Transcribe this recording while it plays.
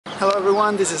Hello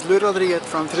everyone, this is Luis Rodriguez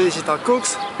from 3 Digital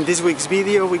Cooks. In this week's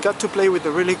video we got to play with the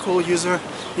really cool user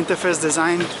interface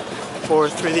design for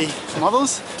 3D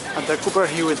models at the Cooper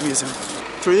Hewitt Museum.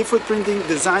 3D footprinting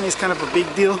design is kind of a big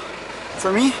deal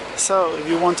for me, so if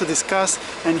you want to discuss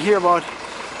and hear about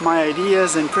my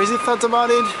ideas and crazy thoughts about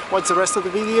it, watch the rest of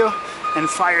the video and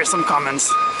fire some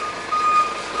comments.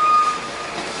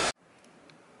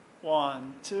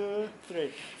 1, 2,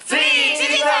 3. 3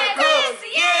 Digital Cooks!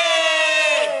 Yay!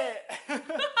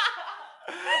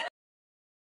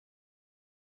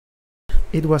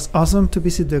 It was awesome to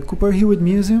visit the Cooper Hewitt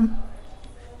Museum.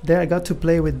 There I got to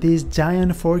play with these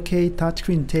giant 4K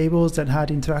touchscreen tables that had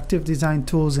interactive design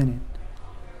tools in it.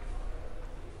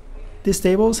 These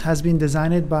tables has been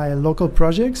designed by Local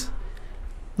Projects.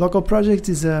 Local Projects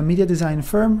is a media design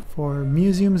firm for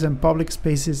museums and public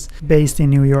spaces based in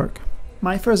New York.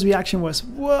 My first reaction was,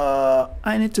 whoa,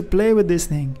 I need to play with this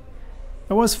thing.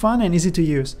 It was fun and easy to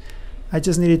use. I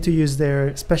just needed to use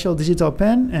their special digital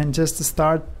pen and just to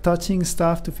start touching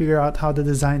stuff to figure out how the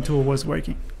design tool was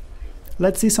working.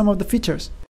 Let's see some of the features.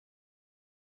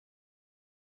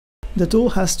 The tool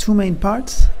has two main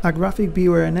parts, a graphic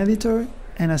viewer and editor,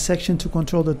 and a section to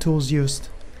control the tools used.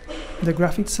 The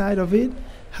graphic side of it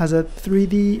has a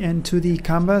 3D and 2D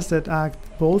canvas that act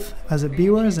both as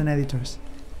viewers and editors.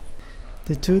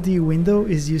 The 2D window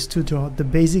is used to draw the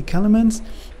basic elements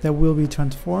that will be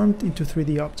transformed into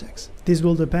 3D objects. This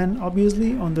will depend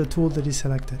obviously on the tool that is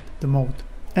selected, the mode.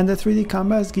 And the 3D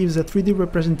canvas gives a 3D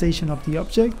representation of the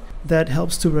object that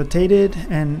helps to rotate it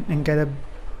and get a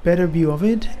better view of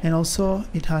it, and also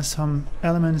it has some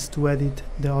elements to edit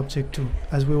the object to,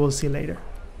 as we will see later.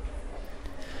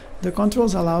 The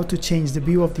controls allow to change the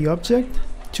view of the object,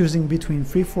 choosing between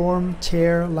freeform,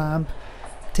 chair, lamp,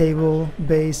 table,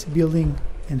 base, building,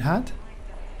 and hat.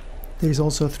 There is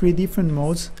also 3 different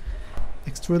modes: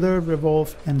 extruder,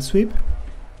 revolve, and sweep.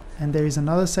 And there is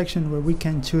another section where we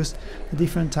can choose a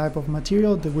different type of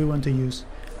material that we want to use: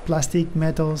 plastic,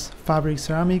 metals, fabric,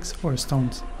 ceramics, or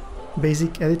stones.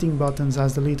 Basic editing buttons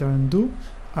as delete or undo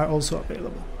are also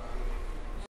available.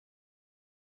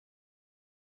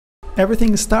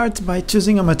 Everything starts by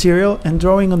choosing a material and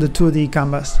drawing on the 2D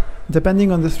canvas.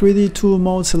 Depending on the 3D tool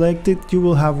mode selected, you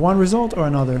will have one result or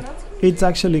another. It's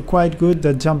actually quite good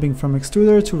that jumping from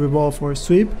extruder to revolve or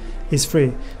sweep is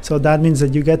free, so that means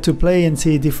that you get to play and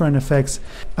see different effects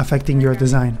affecting your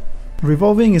design.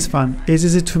 Revolving is fun. It's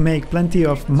easy to make plenty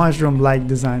of mushroom-like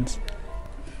designs.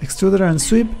 Extruder and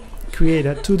sweep create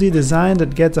a 2D design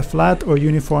that gets a flat or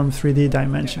uniform 3D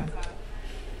dimension.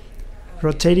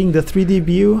 Rotating the 3D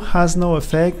view has no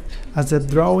effect, as the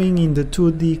drawing in the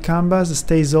 2D canvas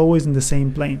stays always in the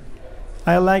same plane.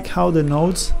 I like how the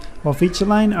nodes of each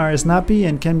line are snappy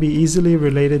and can be easily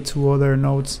related to other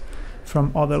nodes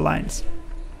from other lines.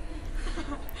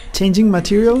 Changing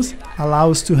materials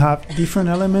allows to have different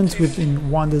elements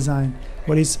within one design,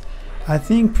 what is, I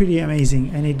think, pretty amazing,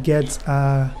 and it gets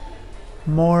a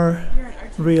more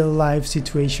real-life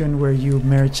situation where you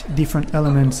merge different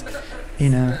elements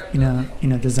in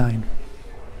a design.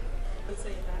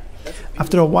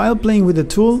 After a while playing with the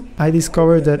tool, I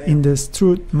discovered that in the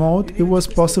extrude mode it was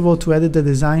possible to edit the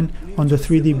design on the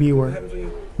 3D viewer.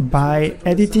 By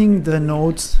editing the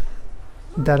nodes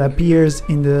that appears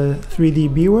in the 3D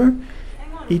viewer,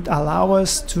 it allows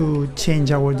us to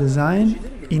change our design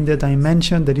in the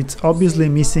dimension that it's obviously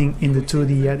missing in the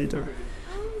 2D editor.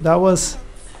 That was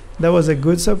a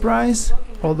good surprise,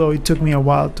 although it took me a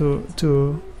while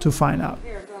to find out.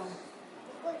 Here, go.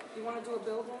 You want to do a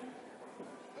building?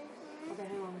 Okay,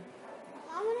 hang on.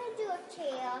 I want to do a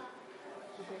chair.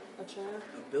 Okay, a chair?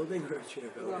 A building or a chair?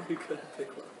 You couldn't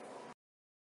pick one.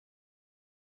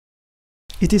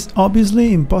 It is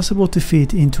obviously impossible to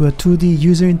fit into a 2D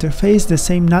user interface the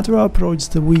same natural approach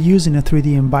that we use in a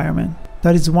 3D environment.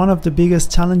 That is one of the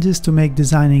biggest challenges to make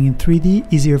designing in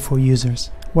 3D easier for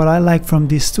users. What I like from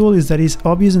this tool is that it's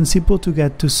obvious and simple to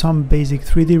get to some basic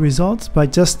 3D results by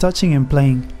just touching and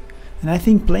playing. And I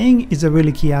think playing is a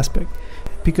really key aspect,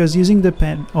 because using the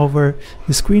pen over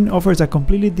the screen offers a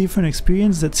completely different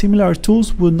experience that similar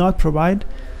tools would not provide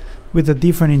with a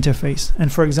different interface.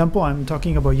 And for example, I'm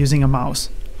talking about using a mouse.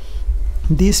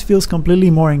 This feels completely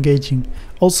more engaging.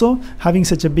 Also, having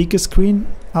such a big screen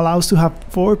allows to have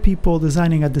 4 people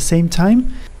designing at the same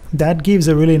time. That gives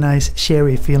a really nice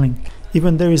sharey feeling.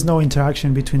 Even there is no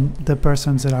interaction between the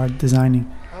persons that are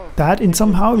designing. That in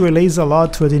somehow relates a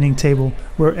lot to a dining table,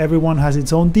 where everyone has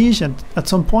its own dish, and at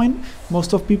some point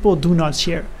most of people do not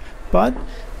share, but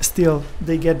still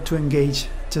they get to engage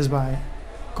just by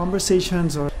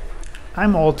conversations. Or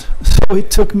I'm old, so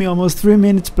it took me almost 3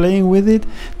 minutes playing with it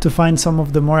to find some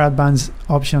of the more advanced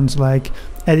options like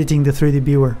editing the 3D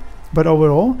viewer. But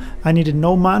overall, I needed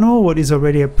no manual, what is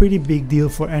already a pretty big deal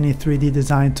for any 3D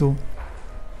design tool.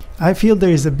 I feel there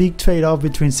is a big trade-off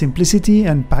between simplicity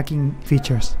and packing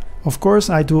features. Of course,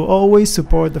 I do always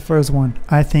support the first one.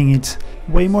 I think it's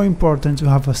way more important to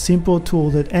have a simple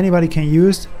tool that anybody can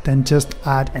use than just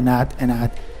add and add and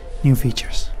add new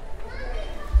features.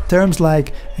 Terms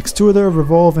like extruder,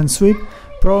 revolve, and sweep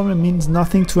probably means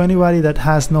nothing to anybody that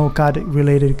has no CAD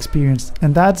related experience,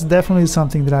 and that's definitely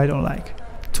something that I don't like.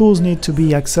 Tools need to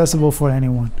be accessible for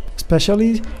anyone,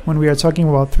 especially when we are talking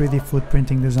about 3D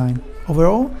footprinting design.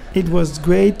 Overall, it was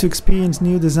great to experience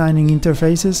new designing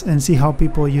interfaces and see how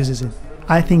people uses it.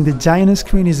 I think the giant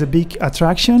screen is a big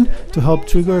attraction to help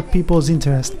trigger people's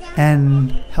interest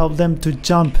and help them to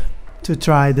jump to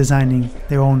try designing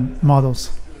their own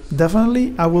models.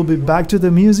 Definitely, I will be back to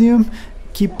the museum,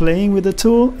 keep playing with the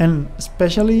tool, and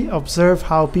especially observe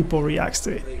how people react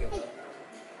to it.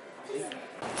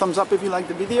 Thumbs up if you like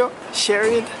the video, share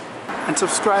it, and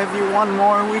subscribe if you want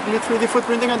more weekly 3D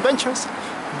footprinting adventures.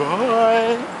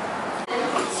 Bye!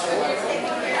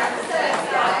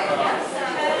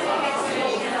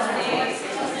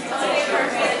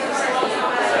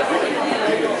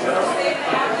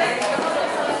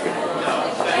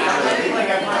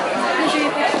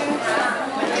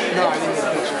 No, I didn't get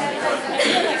a picture.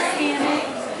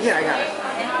 Yeah, I got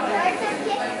it.